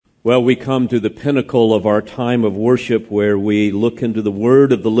Well, we come to the pinnacle of our time of worship where we look into the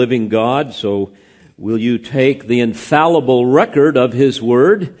Word of the living God. So will you take the infallible record of His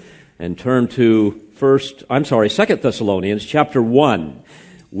Word and turn to 2 Thessalonians chapter 1.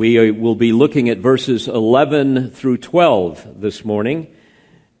 We will be looking at verses 11 through 12 this morning.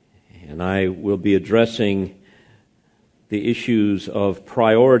 And I will be addressing the issues of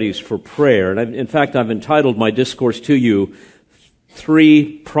priorities for prayer. And in fact, I've entitled my discourse to you,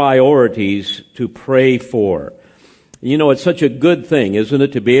 3 priorities to pray for. You know, it's such a good thing, isn't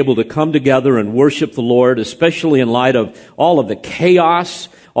it, to be able to come together and worship the Lord, especially in light of all of the chaos,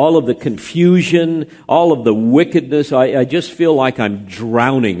 all of the confusion, all of the wickedness. I just feel like I'm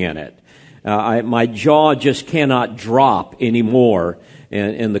drowning in it. My jaw just cannot drop anymore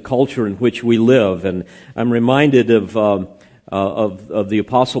in the culture in which we live. And I'm reminded of the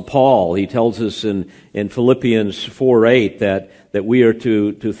Apostle Paul. He tells us in Philippians 4:8 that we are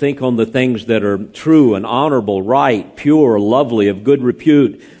to think on the things that are true and honorable, right, pure, lovely, of good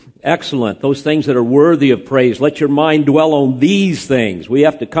repute, excellent, those things that are worthy of praise. Let your mind dwell on these things. We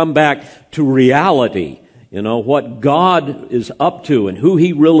have to come back to reality, you know, what God is up to and who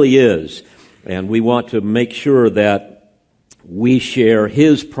He really is. And we want to make sure that we share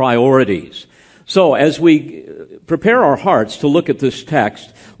His priorities. So as we prepare our hearts to look at this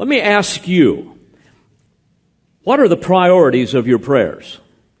text, let me ask you, what are the priorities of your prayers?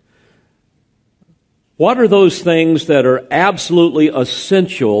 What are those things that are absolutely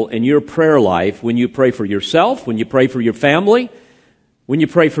essential in your prayer life when you pray for yourself, when you pray for your family, when you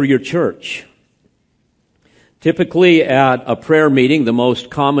pray for your church? Typically at a prayer meeting, the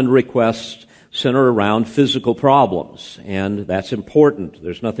most common requests center around physical problems, and that's important.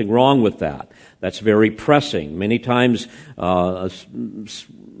 There's nothing wrong with that. That's very pressing. Many times,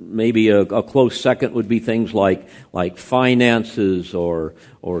 maybe a close second would be things like finances or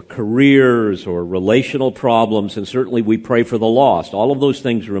careers or relational problems, and certainly we pray for the lost. All of those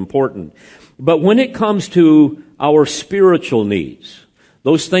things are important. But when it comes to our spiritual needs,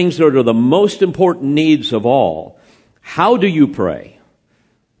 those things that are the most important needs of all, how do you pray?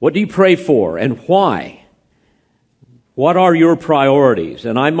 What do you pray for and why? What are your priorities?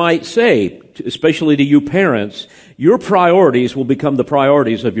 And I might say, especially to you parents, your priorities will become the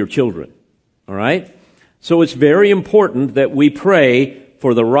priorities of your children. All right? So it's very important that we pray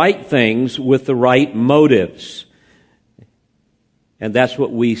for the right things with the right motives. And that's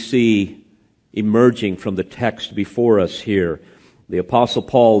what we see emerging from the text before us here. The Apostle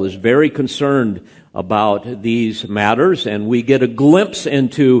Paul is very concerned about these matters, and we get a glimpse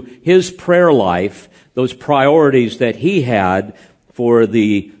into his prayer life, those priorities that he had for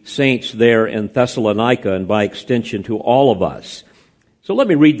the saints there in Thessalonica, and by extension to all of us. So let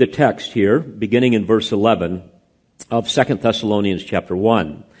me read the text here, beginning in verse 11 of 2 Thessalonians chapter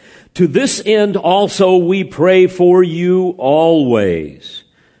 1. To this end also we pray for you always,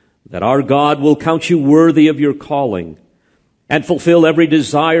 that our God will count you worthy of your calling, and fulfill every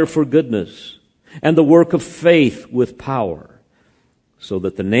desire for goodness, and the work of faith with power, so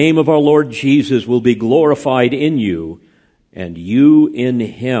that the name of our Lord Jesus will be glorified in you, and you in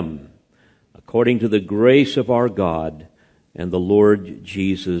Him, according to the grace of our God and the Lord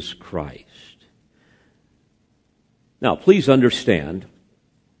Jesus Christ. Now, please understand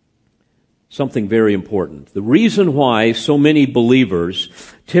something very important. The reason why so many believers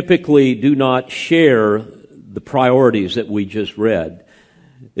typically do not share the priorities that we just read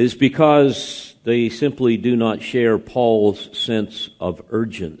is because they simply do not share Paul's sense of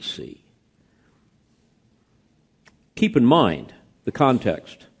urgency. Keep in mind the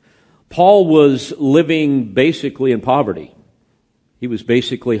context. Paul was living basically in poverty. He was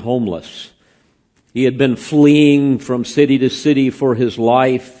basically homeless. He had been fleeing from city to city for his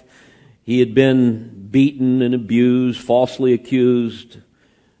life. He had been beaten and abused, falsely accused.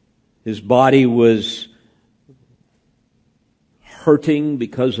 His body was hurting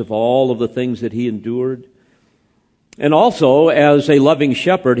because of all of the things that he endured. And also, as a loving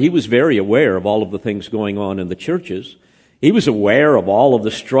shepherd, he was very aware of all of the things going on in the churches. He was aware of all of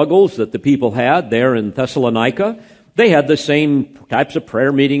the struggles that the people had there in Thessalonica. They had the same types of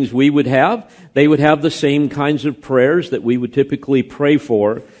prayer meetings we would have. They would have the same kinds of prayers that we would typically pray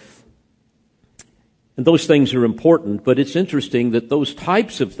for. And those things are important, but it's interesting that those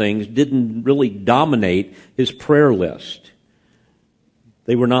types of things didn't really dominate his prayer list.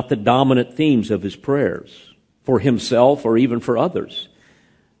 They were not the dominant themes of his prayers for himself or even for others.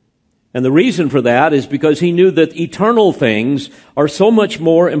 And the reason for that is because he knew that eternal things are so much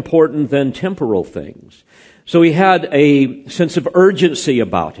more important than temporal things. So he had a sense of urgency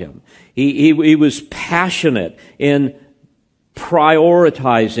about him. He was passionate in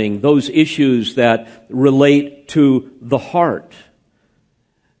prioritizing those issues that relate to the heart.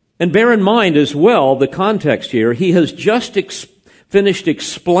 And bear in mind as well the context here. He has just finished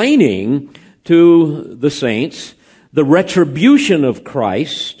explaining to the saints the retribution of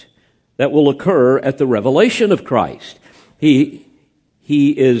Christ that will occur at the revelation of Christ. He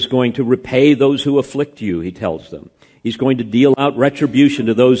is going to repay those who afflict you, he tells them. He's going to deal out retribution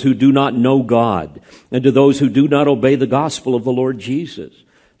to those who do not know God and to those who do not obey the gospel of the Lord Jesus.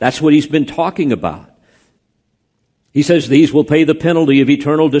 That's what he's been talking about. He says these will pay the penalty of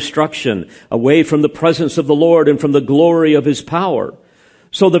eternal destruction away from the presence of the Lord and from the glory of his power.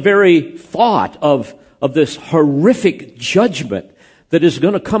 So the very thought of this horrific judgment that is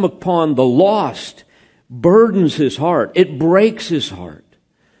going to come upon the lost burdens his heart. It breaks his heart.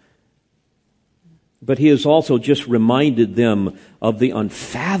 But he has also just reminded them of the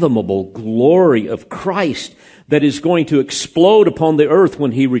unfathomable glory of Christ that is going to explode upon the earth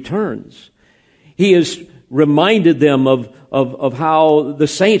when he returns. He has reminded them of how the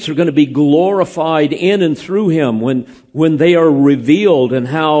saints are going to be glorified in and through him when they are revealed, and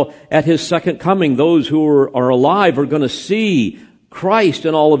how at his second coming those who are alive are going to see Christ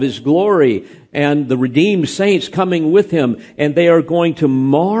in all of his glory and the redeemed saints coming with him, and they are going to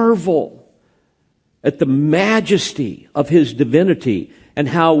marvel at the majesty of his divinity and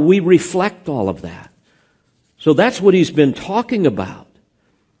how we reflect all of that. So that's what he's been talking about.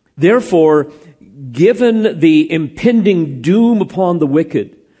 Therefore, given the impending doom upon the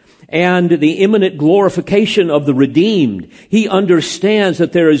wicked and the imminent glorification of the redeemed, he understands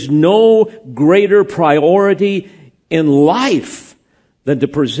that there is no greater priority in life than to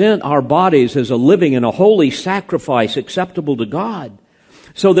present our bodies as a living and a holy sacrifice acceptable to God,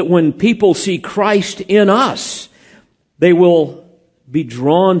 so that when people see Christ in us, they will be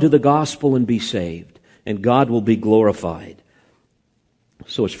drawn to the gospel and be saved, and God will be glorified.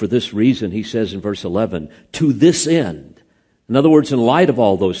 So it's for this reason, he says in verse 11, to this end. In other words, in light of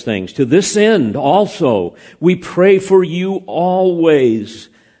all those things, to this end also, we pray for you always,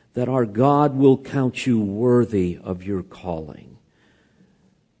 that our God will count you worthy of your calling.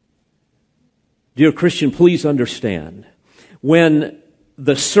 Dear Christian, please understand, when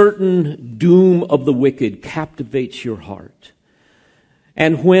the certain doom of the wicked captivates your heart,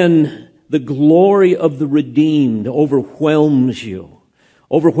 and when the glory of the redeemed overwhelms you,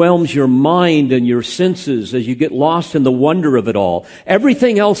 overwhelms your mind and your senses as you get lost in the wonder of it all,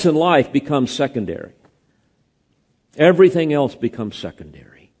 everything else in life becomes secondary. Everything else becomes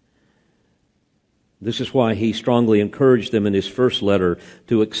secondary. This is why he strongly encouraged them in his first letter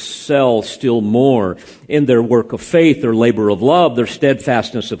to excel still more in their work of faith, their labor of love, their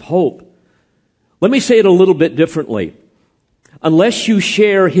steadfastness of hope. Let me say it a little bit differently. Unless you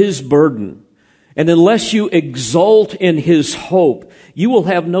share his burden, and unless you exult in his hope, you will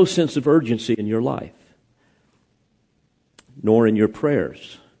have no sense of urgency in your life, nor in your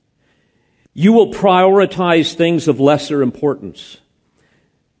prayers. You will prioritize things of lesser importance.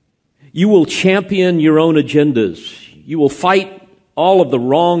 You will champion your own agendas. You will fight all of the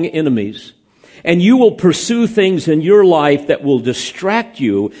wrong enemies. And you will pursue things in your life that will distract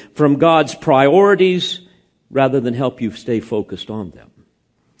you from God's priorities rather than help you stay focused on them.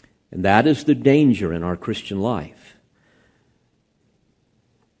 And that is the danger in our Christian life.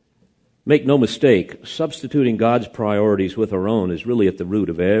 Make no mistake, substituting God's priorities with our own is really at the root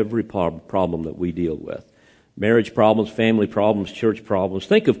of every problem that we deal with. Marriage problems, family problems, church problems.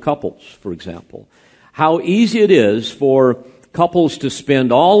 Think of couples, for example. How easy it is for couples to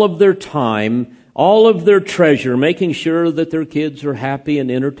spend all of their time, all of their treasure, making sure that their kids are happy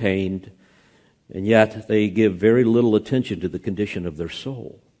and entertained, and yet they give very little attention to the condition of their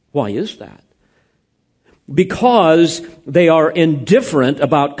soul. Why is that? Because they are indifferent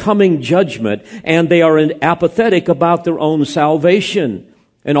about coming judgment, and they are apathetic about their own salvation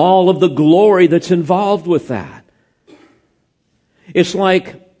and all of the glory that's involved with that. It's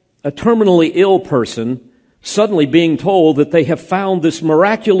like a terminally ill person suddenly being told that they have found this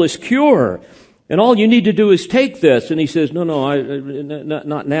miraculous cure, and all you need to do is take this. And he says, no,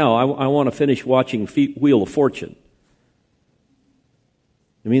 not now. I want to finish watching Wheel of Fortune.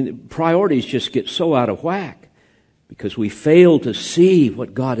 I mean, priorities just get so out of whack because we fail to see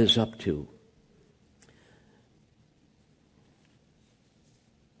what God is up to.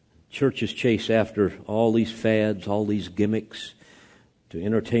 Churches chase after all these fads, all these gimmicks to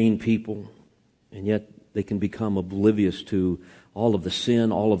entertain people, and yet they can become oblivious to all of the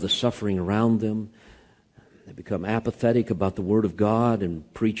sin, all of the suffering around them. They become apathetic about the Word of God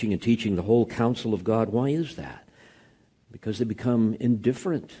and preaching and teaching the whole counsel of God. Why is that? Because they become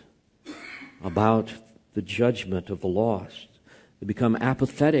indifferent about the judgment of the lost. They become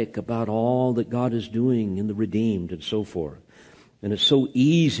apathetic about all that God is doing in the redeemed and so forth. And it's so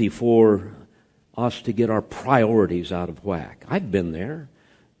easy for us to get our priorities out of whack. I've been there.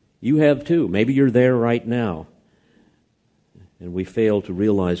 You have too. Maybe you're there right now. And we fail to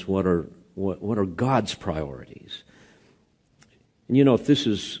realize what are God's priorities. And you know, if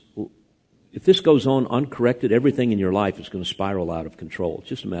this goes on uncorrected, everything in your life is going to spiral out of control. It's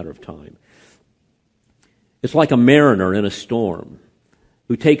just a matter of time. It's like a mariner in a storm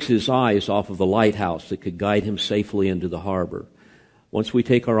who takes his eyes off of the lighthouse that could guide him safely into the harbor. Once we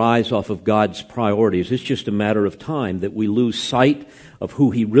take our eyes off of God's priorities, it's just a matter of time that we lose sight of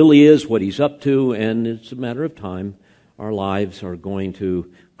who He really is, what He's up to, and it's a matter of time. Our lives are going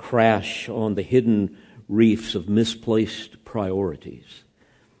to crash on the hidden reefs of misplaced priorities.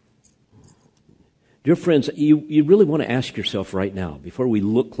 Dear friends, you really want to ask yourself right now, before we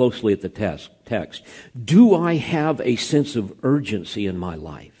look closely at the text, do I have a sense of urgency in my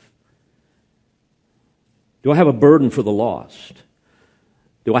life? Do I have a burden for the lost?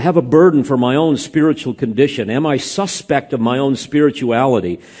 Do I have a burden for my own spiritual condition? Am I suspect of my own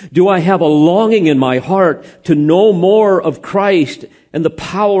spirituality? Do I have a longing in my heart to know more of Christ and the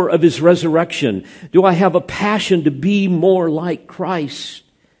power of His resurrection? Do I have a passion to be more like Christ?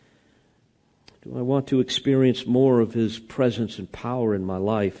 Do I want to experience more of His presence and power in my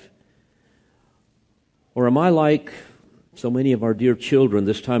life? Or am I like so many of our dear children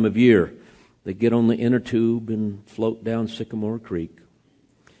this time of year that get on the inner tube and float down Sycamore Creek?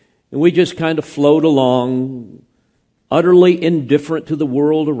 And we just kind of float along, utterly indifferent to the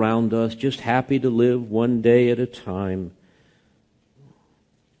world around us, just happy to live one day at a time.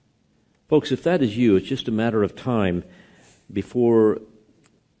 Folks, if that is you, it's just a matter of time before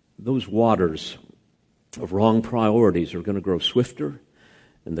those waters of wrong priorities are going to grow swifter,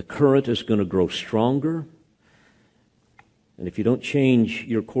 and the current is going to grow stronger. And if you don't change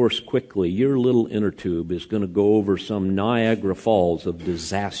your course quickly, your little inner tube is going to go over some Niagara Falls of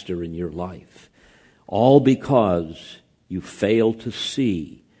disaster in your life. All because you fail to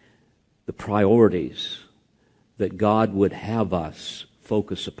see the priorities that God would have us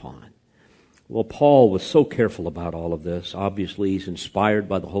focus upon. Well, Paul was so careful about all of this. Obviously, he's inspired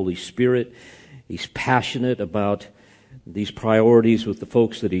by the Holy Spirit. He's passionate about these priorities with the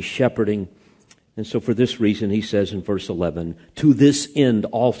folks that he's shepherding. And so for this reason, he says in verse 11, "To this end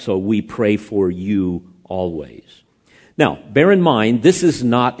also we pray for you always." Now, bear in mind, this is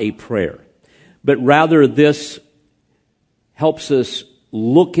not a prayer, but rather this helps us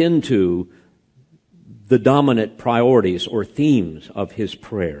look into the dominant priorities or themes of his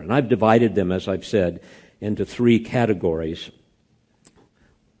prayer. And I've divided them, as I've said, into three categories.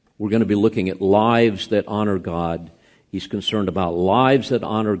 We're going to be looking at lives that honor God. He's concerned about lives that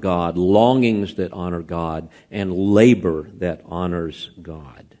honor God, longings that honor God, and labor that honors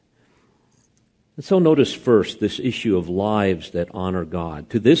God. And so notice first this issue of lives that honor God.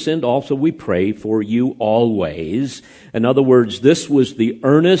 To this end also we pray for you always. In other words, this was the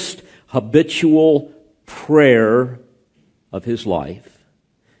earnest, habitual prayer of his life.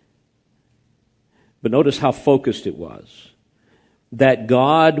 But notice how focused it was. That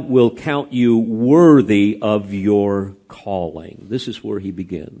God will count you worthy of your calling. This is where he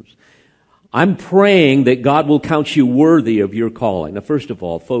begins. I'm praying that God will count you worthy of your calling. Now, first of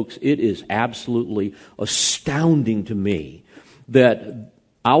all, folks, it is absolutely astounding to me that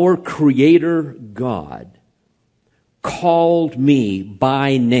our Creator God called me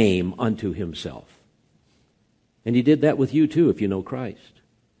by name unto himself. And he did that with you too, if you know Christ.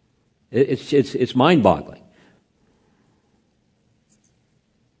 It's mind-boggling.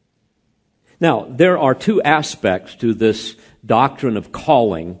 Now, there are two aspects to this doctrine of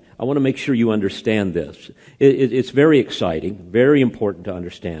calling. I want to make sure you understand this. It's very exciting, very important to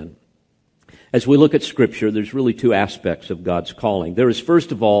understand. As we look at Scripture, there's really two aspects of God's calling. There is,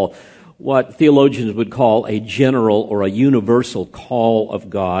 first of all, what theologians would call a general or a universal call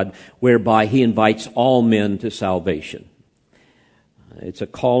of God, whereby he invites all men to salvation. It's a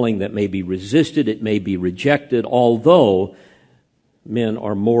calling that may be resisted, it may be rejected, although men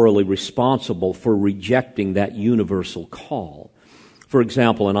are morally responsible for rejecting that universal call. For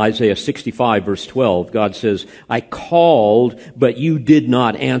example, in Isaiah 65, verse 12, God says, "I called, but you did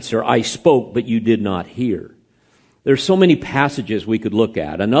not answer. I spoke, but you did not hear." There's so many passages we could look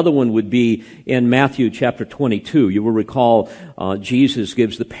at. Another one would be in Matthew chapter 22. You will recall Jesus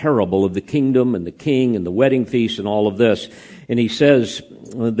gives the parable of the kingdom and the king and the wedding feast and all of this. And he says,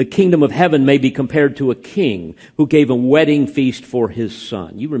 the kingdom of heaven may be compared to a king who gave a wedding feast for his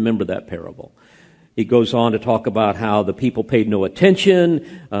son. You remember that parable. He goes on to talk about how the people paid no attention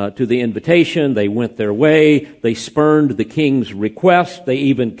to the invitation. They went their way. They spurned the king's request. They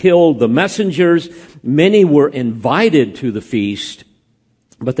even killed the messengers. Many were invited to the feast,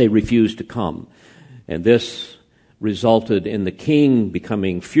 but they refused to come. And this resulted in the king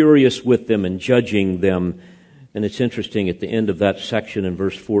becoming furious with them and judging them. And it's interesting, at the end of that section in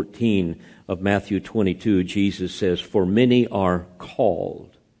verse 14 of Matthew 22, Jesus says, "For many are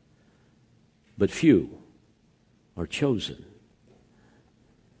called, but few are chosen."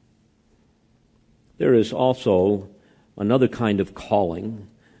 There is also another kind of calling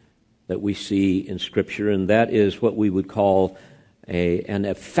that we see in Scripture, and that is what we would call an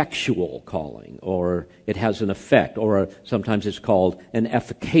effectual calling, or it has an effect, or sometimes it's called an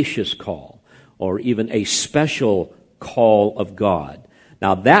efficacious call, or even a special call of God.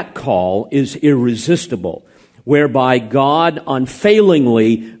 Now that call is irresistible, whereby God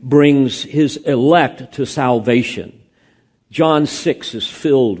unfailingly brings His elect to salvation. John 6 is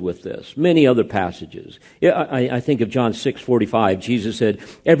filled with this. Many other passages. I think of John 6:45. Jesus said,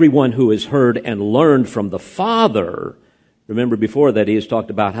 "Everyone who has heard and learned from the Father," remember before that he has talked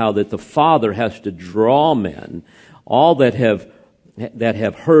about how that the Father has to draw men. "All that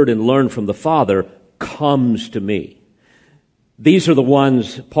have heard and learned from the Father comes to me." These are the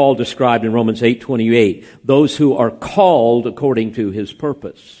ones Paul described in Romans 8:28, those who are called according to His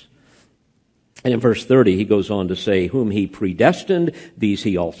purpose. And in verse 30, he goes on to say, "Whom He predestined, these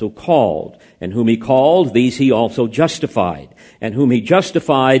He also called. And whom He called, these He also justified. And whom He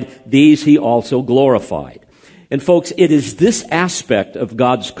justified, these He also glorified." And folks, it is this aspect of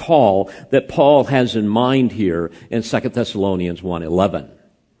God's call that Paul has in mind here in 2 Thessalonians 1:11,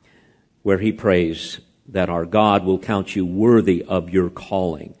 where he prays that our God will count you worthy of your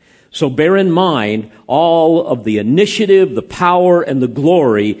calling. So bear in mind, all of the initiative, the power, and the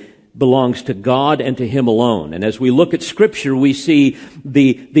glory belongs to God and to Him alone. And as we look at Scripture, we see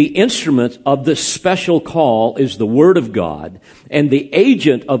the instrument of this special call is the Word of God, and the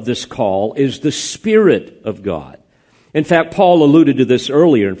agent of this call is the Spirit of God. In fact, Paul alluded to this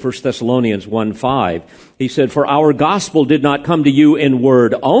earlier in 1 Thessalonians 1:5. He said, "For our gospel did not come to you in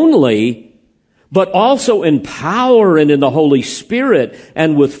word only, but also in power and in the Holy Spirit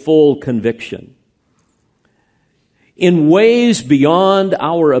and with full conviction." In ways beyond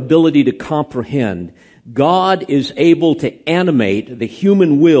our ability to comprehend, God is able to animate the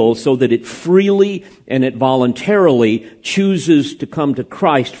human will so that it freely and it voluntarily chooses to come to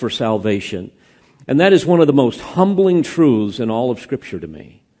Christ for salvation. And that is one of the most humbling truths in all of Scripture to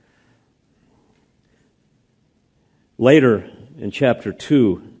me. Later in chapter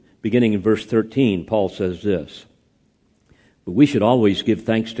 2, beginning in verse 13, Paul says this, "But we should always give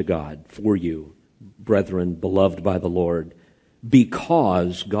thanks to God for you, brethren, beloved by the Lord,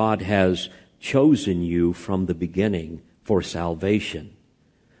 because God has chosen you from the beginning for salvation,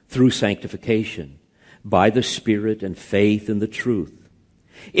 through sanctification, by the Spirit and faith in the truth.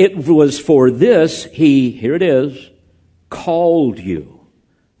 It was for this He," here it is, "called you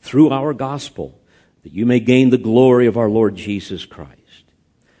through our gospel, that you may gain the glory of our Lord Jesus Christ."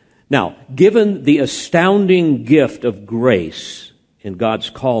 Now, given the astounding gift of grace in God's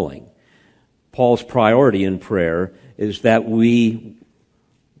calling, Paul's priority in prayer is that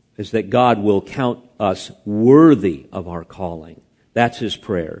God will count us worthy of our calling. That's his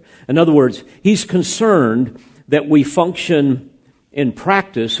prayer. In other words, he's concerned that we function in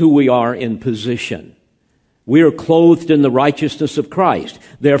practice who we are in position. We are clothed in the righteousness of Christ.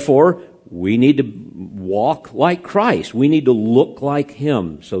 Therefore, we need to walk like Christ. We need to look like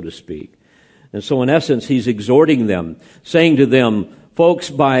Him, so to speak. And so in essence, he's exhorting them, saying to them, folks,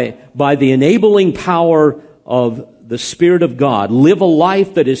 by the enabling power of the Spirit of God, live a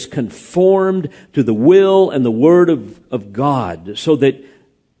life that is conformed to the will and the Word of God, so that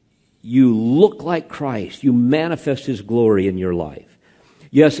you look like Christ. You manifest His glory in your life.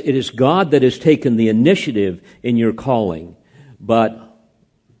 Yes, it is God that has taken the initiative in your calling, but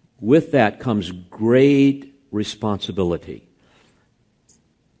with that comes great responsibility.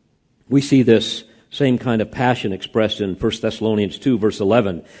 We see this same kind of passion expressed in 1 Thessalonians 2, verse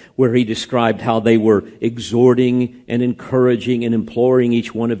 11, where he described how they were exhorting and encouraging and imploring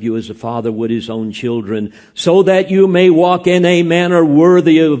each one of you as a father would his own children, so that you may walk in a manner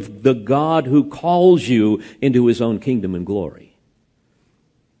worthy of the God who calls you into His own kingdom and glory.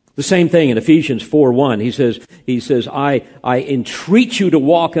 The same thing in Ephesians 4:1. He says, I entreat you to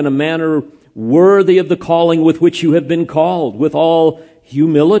walk in a manner worthy of the calling with which you have been called, with all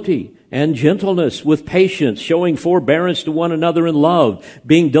humility and gentleness, with patience, showing forbearance to one another in love,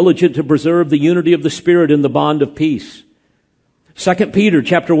 being diligent to preserve the unity of the Spirit in the bond of peace. 2 Peter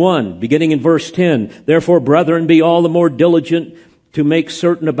chapter 1, beginning in verse 10, therefore, brethren, be all the more diligent to make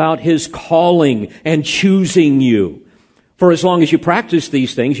certain about his calling and choosing you. For as long as you practice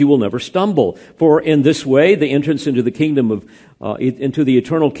these things, you will never stumble. For in this way, the entrance into the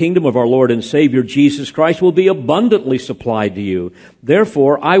eternal kingdom of our Lord and Savior Jesus Christ will be abundantly supplied to you.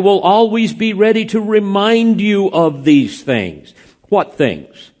 Therefore, I will always be ready to remind you of these things. What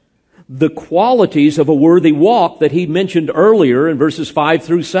things? The qualities of a worthy walk that he mentioned earlier in verses 5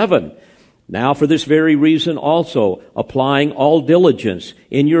 through 7. Now, for this very reason also, applying all diligence,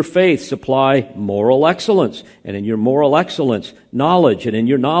 in your faith supply moral excellence, and in your moral excellence, knowledge, and in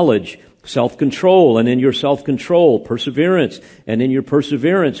your knowledge, self-control, and in your self-control, perseverance, and in your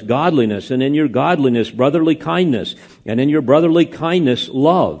perseverance, godliness, and in your godliness, brotherly kindness, and in your brotherly kindness,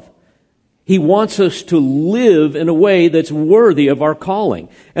 love. He wants us to live in a way that's worthy of our calling.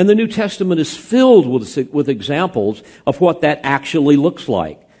 And the New Testament is filled with examples of what that actually looks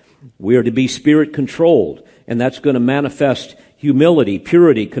like. We are to be Spirit-controlled, and that's going to manifest humility,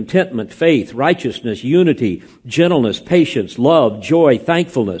 purity, contentment, faith, righteousness, unity, gentleness, patience, love, joy,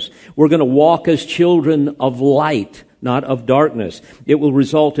 thankfulness. We're going to walk as children of light, not of darkness. It will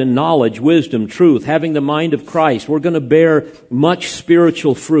result in knowledge, wisdom, truth, having the mind of Christ. We're going to bear much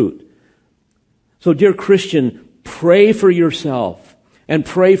spiritual fruit. So, dear Christian, pray for yourself and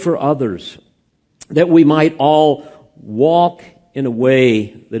pray for others that we might all walk in a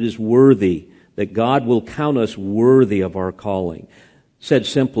way that is worthy, that God will count us worthy of our calling. Said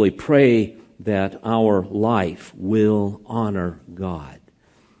simply, pray that our life will honor God.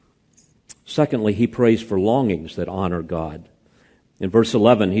 Secondly, he prays for longings that honor God. In verse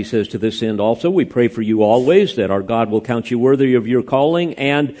 11, he says, to this end also, we pray for you always, that our God will count you worthy of your calling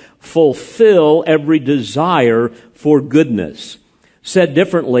and fulfill every desire for goodness. Said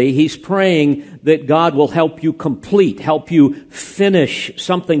differently, he's praying that God will help you complete, help you finish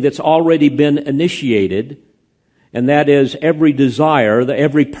something that's already been initiated, and that is every desire,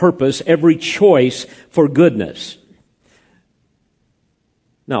 every purpose, every choice for goodness.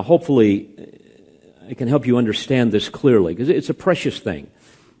 Now, hopefully, I can help you understand this clearly, because it's a precious thing,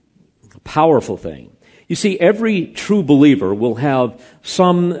 a powerful thing. You see, every true believer will have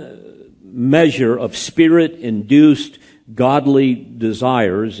some measure of Spirit-induced godly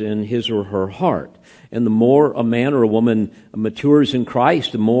desires in his or her heart. And the more a man or a woman matures in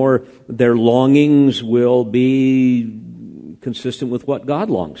Christ, the more their longings will be consistent with what God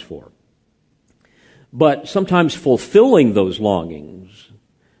longs for. But sometimes fulfilling those longings,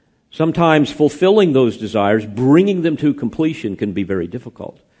 sometimes fulfilling those desires, bringing them to completion can be very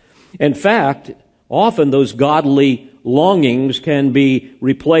difficult. In fact, often those godly longings can be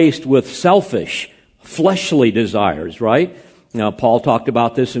replaced with selfish, fleshly desires, right? Now, Paul talked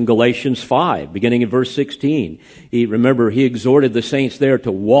about this in Galatians 5, beginning in verse 16. He exhorted the saints there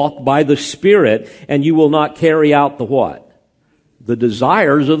to walk by the Spirit, and you will not carry out the what? The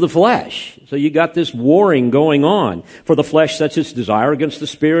desires of the flesh. So you got this warring going on. For the flesh sets its desire against the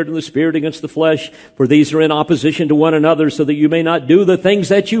Spirit, and the Spirit against the flesh. For these are in opposition to one another, so that you may not do the things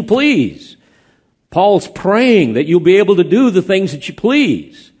that you please. Paul's praying that you'll be able to do the things that you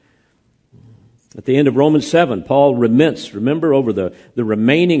please. At the end of Romans 7, Paul laments, remember, over the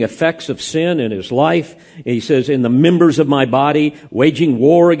remaining effects of sin in his life. He says, in the members of my body, waging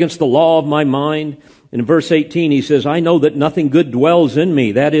war against the law of my mind. And in verse 18, he says, I know that nothing good dwells in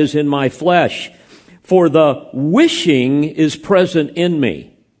me, that is, in my flesh. For the wishing is present in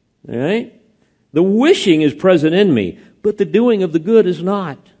me. All right? The wishing is present in me, but the doing of the good is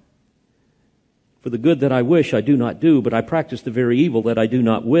not. For the good that I wish I do not do, but I practice the very evil that I do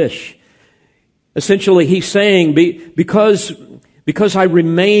not wish. Essentially, he's saying, because I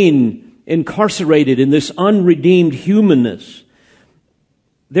remain incarcerated in this unredeemed humanness,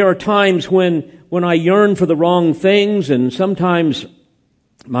 there are times when I yearn for the wrong things, and sometimes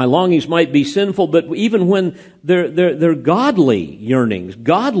my longings might be sinful, but even when they're godly yearnings,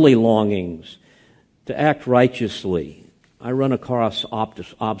 godly longings to act righteously, I run across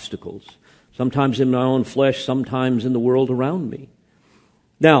obstacles, sometimes in my own flesh, sometimes in the world around me.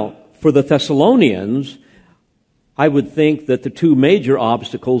 Now, for the Thessalonians, I would think that the two major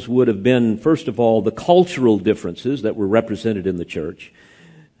obstacles would have been, first of all, the cultural differences that were represented in the church.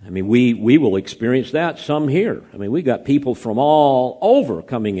 I mean, we will experience that, some here. I mean, we got people from all over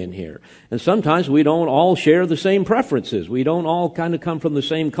coming in here. And sometimes we don't all share the same preferences. We don't all kind of come from the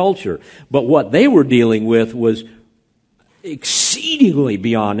same culture. But what they were dealing with was exceedingly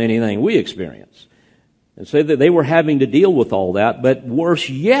beyond anything we experienced. And so that they were having to deal with all that, but worse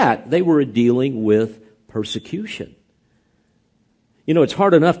yet, they were dealing with persecution. You know, it's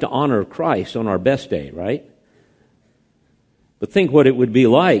hard enough to honor Christ on our best day, right? But think what it would be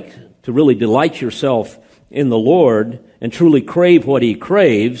like to really delight yourself in the Lord and truly crave what He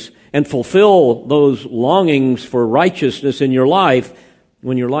craves and fulfill those longings for righteousness in your life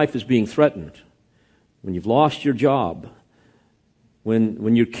when your life is being threatened, when you've lost your job,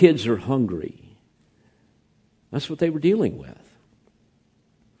 when your kids are hungry. That's what they were dealing with.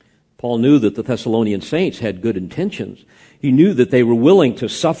 Paul knew that the Thessalonian saints had good intentions. He knew that they were willing to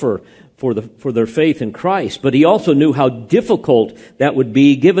suffer for their faith in Christ, but he also knew how difficult that would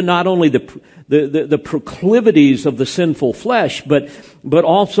be, given not only the proclivities of the sinful flesh, but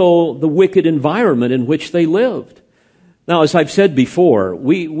also the wicked environment in which they lived. Now, as I've said before,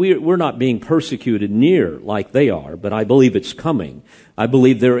 we're not being persecuted near like they are, but I believe it's coming. I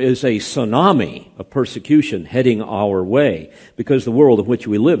believe there is a tsunami of persecution heading our way because the world in which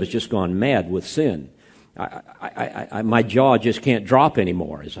we live has just gone mad with sin. My jaw just can't drop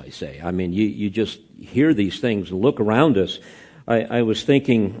anymore, as I say. I mean, you just hear these things and look around us. I was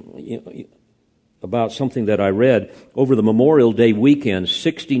thinking about something that I read. Over the Memorial Day weekend,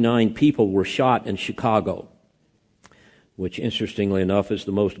 69 people were shot in Chicago, which, interestingly enough, is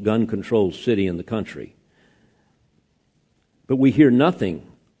the most gun-controlled city in the country. But we hear nothing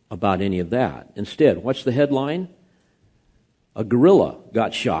about any of that. Instead, what's the headline? A gorilla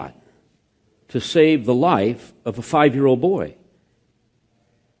got shot to save the life of a 5-year-old boy.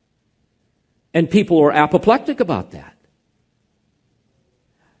 And people are apoplectic about that.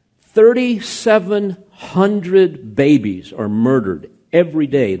 3,700 babies are murdered every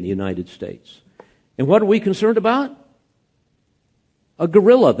day in the United States. And what are we concerned about? A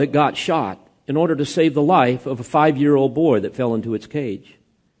gorilla that got shot in order to save the life of a 5-year-old boy that fell into its cage.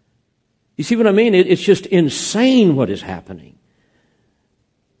 You see what I mean? It's just insane what is happening.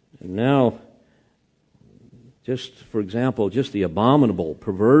 And now, just for example, just the abominable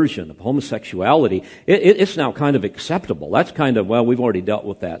perversion of homosexuality, it's now kind of acceptable. That's kind of, well, we've already dealt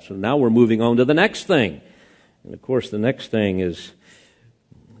with that, so now we're moving on to the next thing. And of course, the next thing is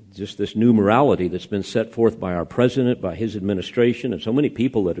just this new morality that's been set forth by our president, by his administration, and so many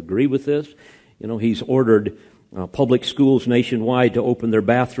people that agree with this. You know, he's ordered public schools nationwide to open their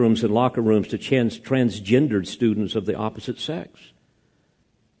bathrooms and locker rooms to transgendered students of the opposite sex.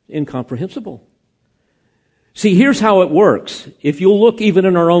 Incomprehensible. See, here's how it works. If you'll look even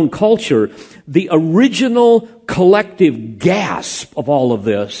in our own culture, the original collective gasp of all of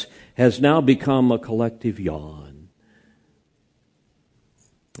this has now become a collective yawn.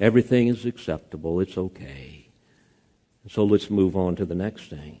 Everything is acceptable. It's okay. So let's move on to the next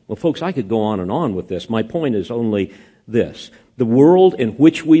thing. Well, folks, I could go on and on with this. My point is only this. The world in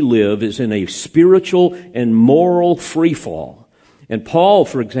which we live is in a spiritual and moral freefall. And Paul,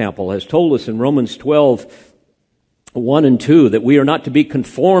 for example, has told us in Romans 12, 1 and 2, that we are not to be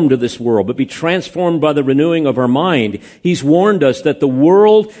conformed to this world, but be transformed by the renewing of our mind. He's warned us that the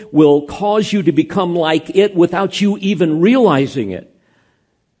world will cause you to become like it without you even realizing it.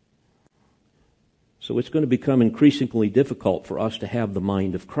 So it's going to become increasingly difficult for us to have the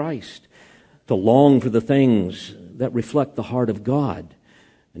mind of Christ, to long for the things that reflect the heart of God,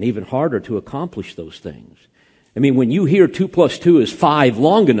 and even harder to accomplish those things. I mean, when you hear 2 + 2 is 5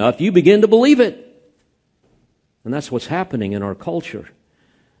 long enough, you begin to believe it. And that's what's happening in our culture.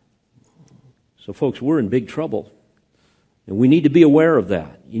 So, folks, we're in big trouble. And we need to be aware of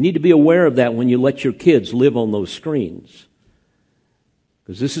that. You need to be aware of that when you let your kids live on those screens.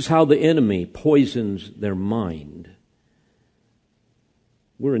 Because this is how the enemy poisons their mind.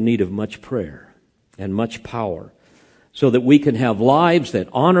 We're in need of much prayer and much power, so that we can have lives that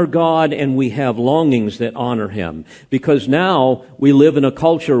honor God and we have longings that honor Him. Because now we live in a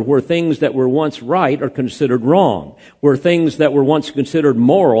culture where things that were once right are considered wrong, where things that were once considered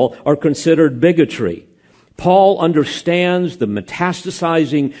moral are considered bigotry. Paul understands the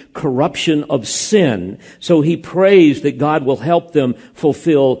metastasizing corruption of sin, so he prays that God will help them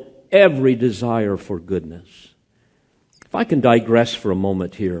fulfill every desire for goodness. If I can digress for a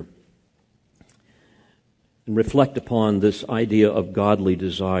moment here, and reflect upon this idea of godly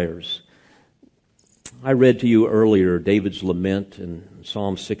desires. I read to you earlier David's lament in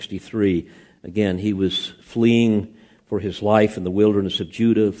Psalm 63. Again, he was fleeing for his life in the wilderness of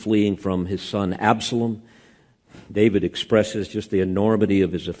Judah, fleeing from his son Absalom. David expresses just the enormity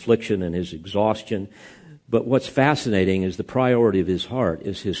of his affliction and his exhaustion. But what's fascinating is the priority of his heart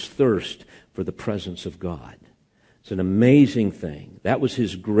is his thirst for the presence of God. It's an amazing thing. That was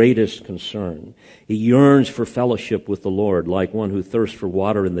his greatest concern. He yearns for fellowship with the Lord like one who thirsts for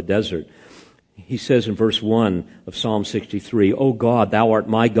water in the desert. He says in verse 1 of Psalm 63, O God, thou art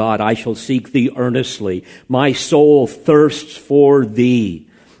my God, I shall seek thee earnestly. My soul thirsts for thee.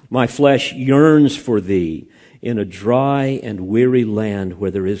 My flesh yearns for thee in a dry and weary land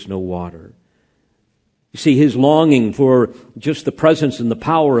where there is no water. You see, his longing for just the presence and the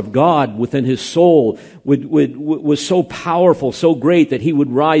power of God within his soul was so powerful, so great, that he would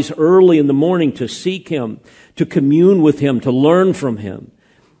rise early in the morning to seek him, to commune with him, to learn from him.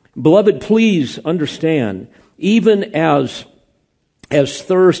 Beloved, please understand, even as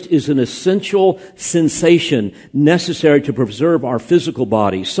thirst is an essential sensation necessary to preserve our physical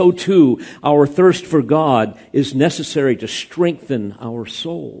bodies, so too our thirst for God is necessary to strengthen our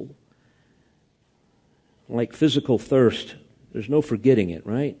soul. Like physical thirst, there's no forgetting it,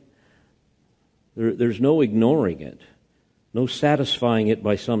 right? There's no ignoring it, no satisfying it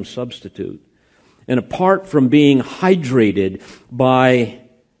by some substitute. And apart from being hydrated by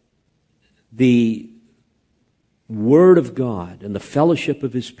the Word of God and the fellowship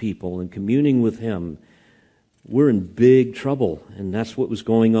of His people and communing with Him, we're in big trouble. And that's what was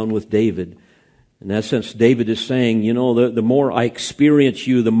going on with David. In essence, David is saying, the more I experience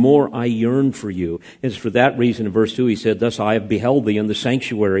you, the more I yearn for you. It's for that reason, in verse 2, he said, thus I have beheld thee in the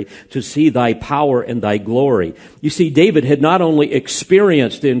sanctuary to see thy power and thy glory. You see, David had not only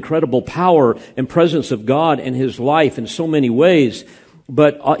experienced the incredible power and presence of God in his life in so many ways,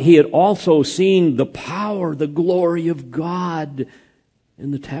 but he had also seen the power, the glory of God in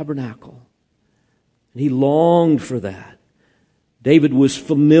the tabernacle. And he longed for that. David was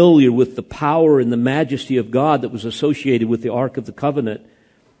familiar with the power and the majesty of God that was associated with the Ark of the Covenant.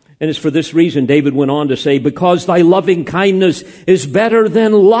 And it's for this reason David went on to say, because thy loving kindness is better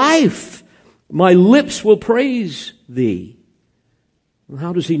than life, my lips will praise thee. And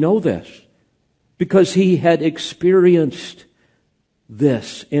how does he know this? Because he had experienced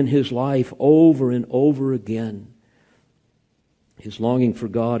this in his life over and over again. His longing for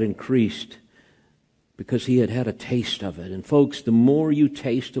God increased because he had had a taste of it. And folks, the more you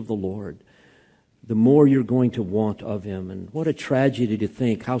taste of the Lord, the more you're going to want of Him. And what a tragedy to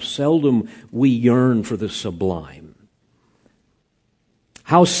think how seldom we yearn for the sublime.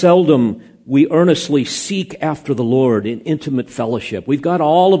 How seldom we earnestly seek after the Lord in intimate fellowship. We've got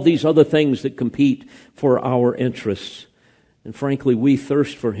all of these other things that compete for our interests. And frankly, we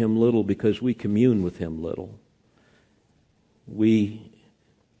thirst for Him little because we commune with Him little. We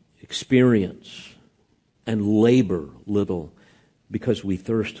experience and labor little because we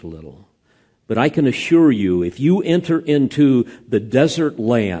thirst little. But I can assure you, if you enter into the desert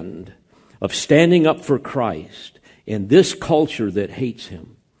land of standing up for Christ in this culture that hates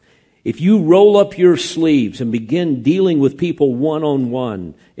Him, if you roll up your sleeves and begin dealing with people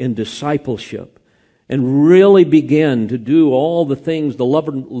one-on-one in discipleship and really begin to do all the things, the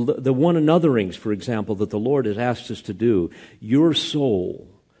one anotherings, for example, that the Lord has asked us to do, your soul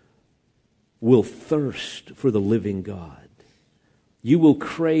will thirst for the living God. You will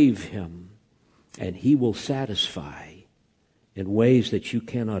crave Him, and He will satisfy in ways that you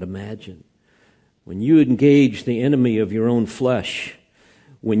cannot imagine. When you engage the enemy of your own flesh,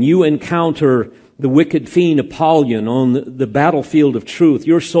 when you encounter the wicked fiend Apollyon on the battlefield of truth,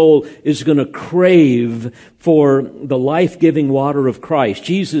 your soul is going to crave for the life-giving water of Christ.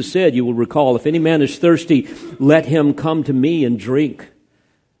 Jesus said, you will recall, if any man is thirsty, let him come to me and drink.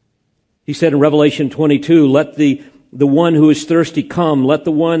 He said in Revelation 22, let the one who is thirsty come. Let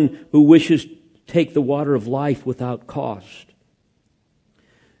the one who wishes take the water of life without cost.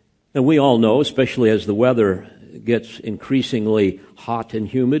 And we all know, especially as the weather gets increasingly hot and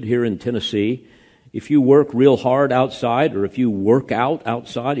humid here in Tennessee, if you work real hard outside, or if you work out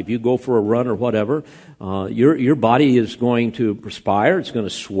outside, if you go for a run or whatever, your body is going to perspire, it's going to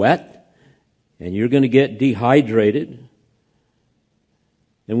sweat, and you're going to get dehydrated.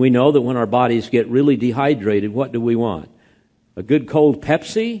 And we know that when our bodies get really dehydrated, what do we want? A good cold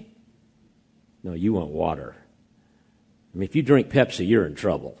Pepsi? No, you want water. I mean, if you drink Pepsi, you're in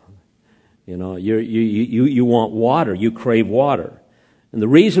trouble. You want water. You crave water. And the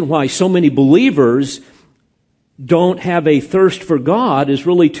reason why so many believers don't have a thirst for God is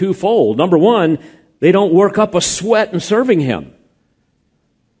really twofold. Number one, they don't work up a sweat in serving Him.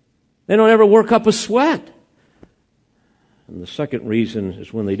 They don't ever work up a sweat. And the second reason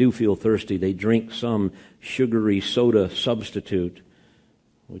is when they do feel thirsty, they drink some sugary soda substitute,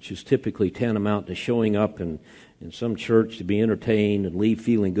 which is typically tantamount to showing up in some church to be entertained and leave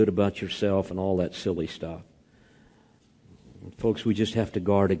feeling good about yourself and all that silly stuff. And folks, we just have to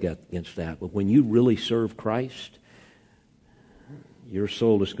guard against that. But when you really serve Christ, your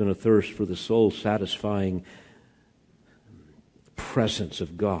soul is going to thirst for the soul-satisfying presence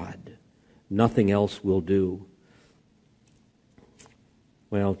of God. Nothing else will do.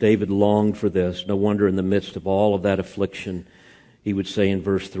 Well, David longed for this. No wonder in the midst of all of that affliction, He would say in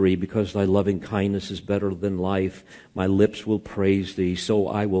verse 3, because thy loving kindness is better than life, my lips will praise thee, so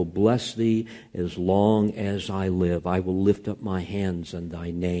I will bless thee as long as I live. I will lift up my hands in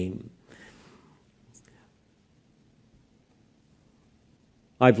thy name.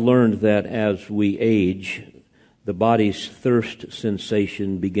 I've learned that as we age, the body's thirst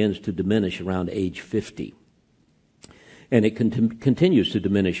sensation begins to diminish around age 50. And it continues to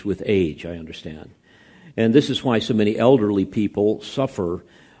diminish with age, I understand. And this is why so many elderly people suffer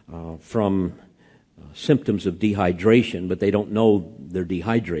from symptoms of dehydration, but they don't know they're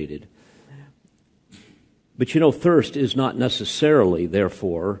dehydrated. But thirst is not necessarily,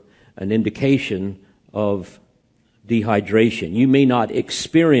 therefore, an indication of dehydration. You may not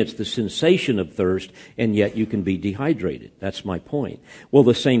experience the sensation of thirst, and yet you can be dehydrated. That's my point. Well,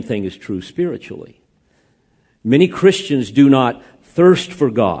 the same thing is true spiritually. Many Christians do not thirst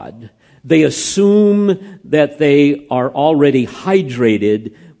for God. They assume that they are already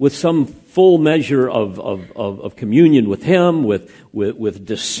hydrated with some full measure of communion with Him, with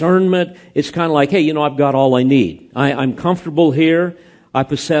discernment. It's kind of like, hey, I've got all I need. I'm comfortable here. I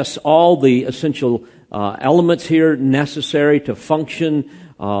possess all the essential elements here necessary to function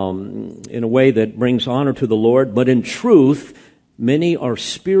in a way that brings honor to the Lord. But in truth, many are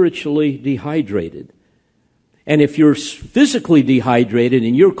spiritually dehydrated. And if you're physically dehydrated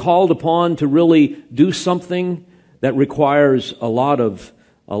and you're called upon to really do something that requires a lot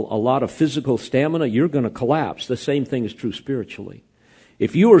of physical stamina, you're going to collapse. The same thing is true spiritually.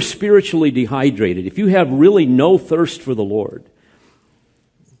 If you are spiritually dehydrated, if you have really no thirst for the Lord,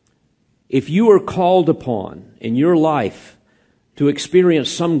 if you are called upon in your life to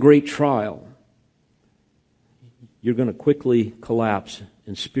experience some great trial, you're going to quickly collapse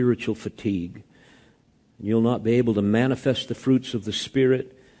in spiritual fatigue. You'll not be able to manifest the fruits of the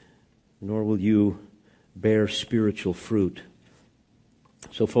Spirit, nor will you bear spiritual fruit.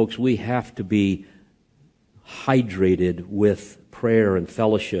 So, folks, we have to be hydrated with prayer and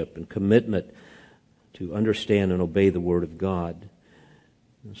fellowship and commitment to understand and obey the Word of God.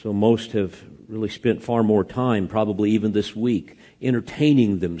 And so most have really spent far more time, probably even this week,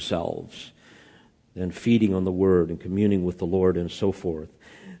 entertaining themselves than feeding on the Word and communing with the Lord and so forth.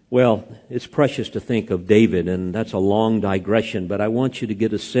 Well, it's precious to think of David, and that's a long digression, but I want you to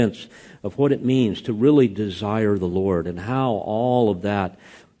get a sense of what it means to really desire the Lord and how all of that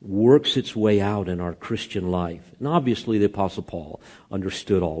works its way out in our Christian life. And obviously the Apostle Paul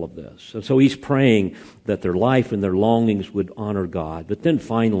understood all of this. And so he's praying that their life and their longings would honor God. But then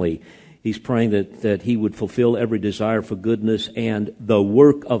finally, he's praying that he would fulfill every desire for goodness and the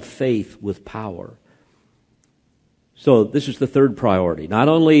work of faith with power. So this is the third priority. Not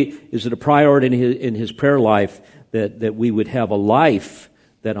only is it a priority in his prayer life that we would have a life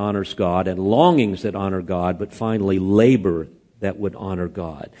that honors God and longings that honor God, but finally labor that would honor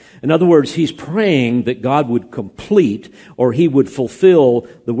God. In other words, he's praying that God would complete or he would fulfill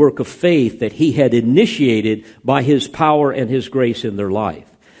the work of faith that he had initiated by his power and his grace in their life.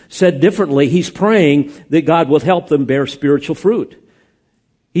 Said differently, he's praying that God will help them bear spiritual fruit.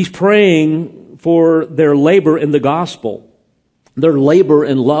 He's praying for their labor in the gospel, their labor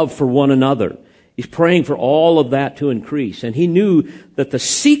and love for one another. He's praying for all of that to increase. And he knew that the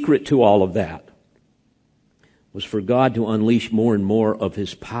secret to all of that was for God to unleash more and more of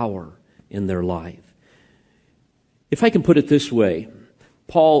his power in their life. If I can put it this way,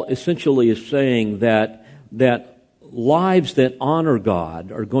 Paul essentially is saying that lives that honor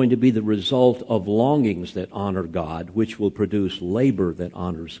God are going to be the result of longings that honor God, which will produce labor that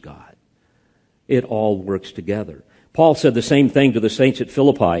honors God. It all works together. Paul said the same thing to the saints at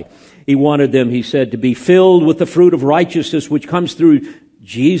Philippi. He wanted them, he said, to be filled with the fruit of righteousness which comes through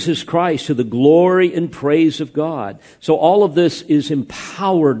Jesus Christ to the glory and praise of God. So all of this is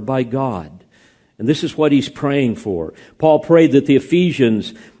empowered by God. And this is what he's praying for. Paul prayed that the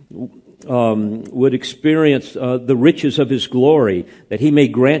Ephesians would experience the riches of his glory, that he may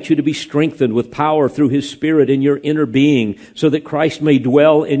grant you to be strengthened with power through his Spirit in your inner being, so that Christ may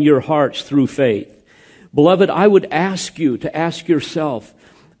dwell in your hearts through faith. Beloved, I would ask you to ask yourself,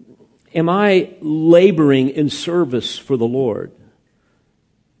 am I laboring in service for the Lord?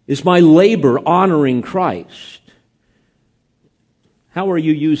 Is my labor honoring Christ? How are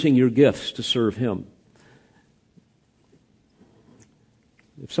you using your gifts to serve him?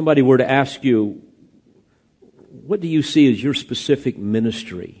 If somebody were to ask you, what do you see as your specific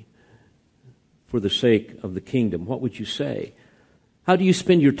ministry for the sake of the kingdom? What would you say? How do you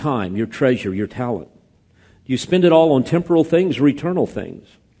spend your time, your treasure, your talent? Do you spend it all on temporal things or eternal things?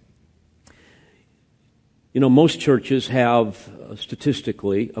 You know, most churches have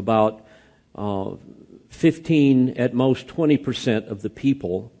statistically about 15, at most 20% of the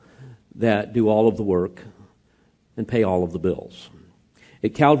people that do all of the work and pay all of the bills.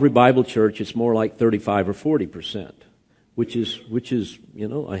 At Calvary Bible Church, it's more like 35 or 40%, which is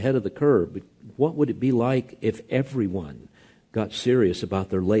ahead of the curve. But what would it be like if everyone got serious about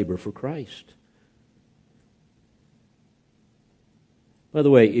their labor for Christ? By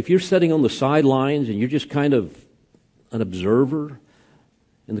the way, if you're sitting on the sidelines and you're just kind of an observer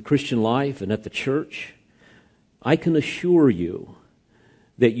in the Christian life and at the church, I can assure you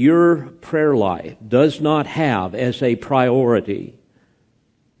that your prayer life does not have as a priority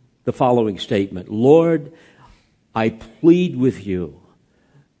the following statement: Lord, I plead with you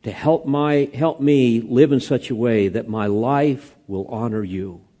to help me live in such a way that my life will honor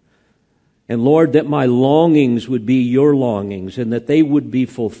you. And Lord, that my longings would be your longings and that they would be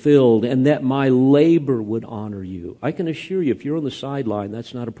fulfilled and that my labor would honor you. I can assure you, if you're on the sideline,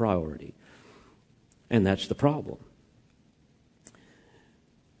 that's not a priority. And that's the problem.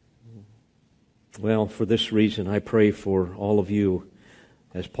 Well, for this reason, I pray for all of you,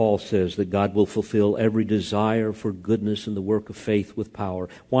 as Paul says, that God will fulfill every desire for goodness in the work of faith with power.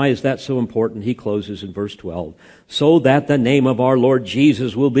 Why is that so important? He closes in verse 12. So that the name of our Lord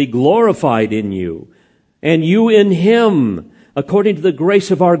Jesus will be glorified in you, and you in Him, according to the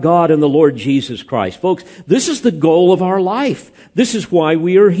grace of our God and the Lord Jesus Christ. Folks, this is the goal of our life. This is why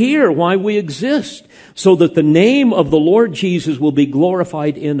we are here, why we exist, so that the name of the Lord Jesus will be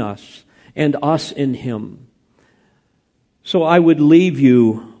glorified in us and us in Him. So I would leave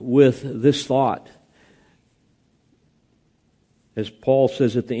you with this thought. As Paul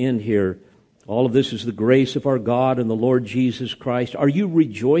says at the end here, all of this is the grace of our God and the Lord Jesus Christ. Are you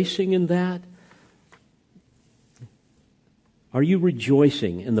rejoicing in that? Are you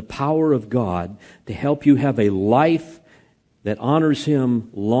rejoicing in the power of God to help you have a life that honors Him,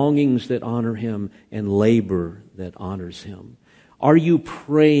 longings that honor Him, and labor that honors Him? Are you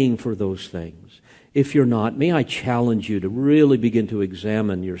praying for those things? If you're not, may I challenge you to really begin to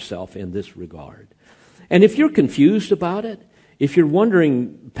examine yourself in this regard. And if you're confused about it, if you're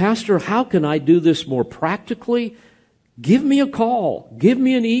wondering, Pastor, how can I do this more practically? Give me a call. Give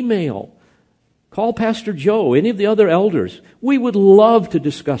me an email. Call Pastor Joe, any of the other elders. We would love to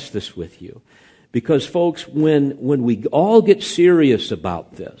discuss this with you. Because, folks, when we all get serious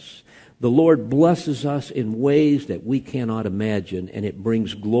about this, the Lord blesses us in ways that we cannot imagine, and it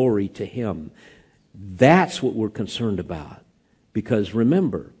brings glory to Him. That's what we're concerned about. Because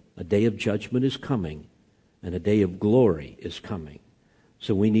remember, a day of judgment is coming, and a day of glory is coming.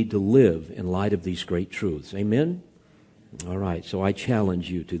 So we need to live in light of these great truths. Amen? All right, so I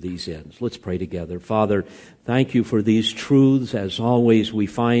challenge you to these ends. Let's pray together. Father, thank you for these truths. As always, we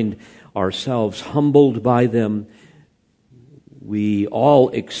find ourselves humbled by them. We all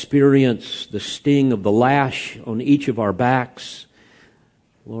experience the sting of the lash on each of our backs.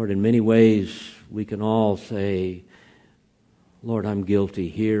 Lord, in many ways, we can all say, Lord, I'm guilty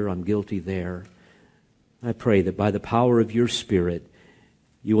here, I'm guilty there. I pray that by the power of your Spirit,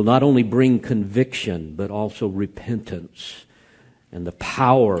 you will not only bring conviction, but also repentance and the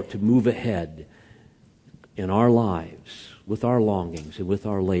power to move ahead in our lives, with our longings and with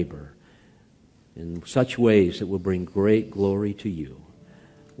our labor, in such ways that will bring great glory to you.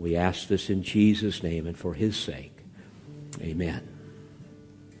 We ask this in Jesus' name and for His sake. Amen.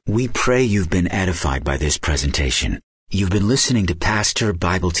 We pray you've been edified by this presentation. You've been listening to pastor,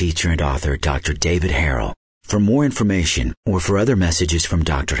 Bible teacher, and author Dr. David Harrell. For more information or for other messages from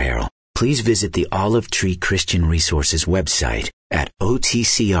Dr. Harrell, please visit the Olive Tree Christian Resources website at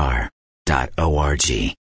otcr.org.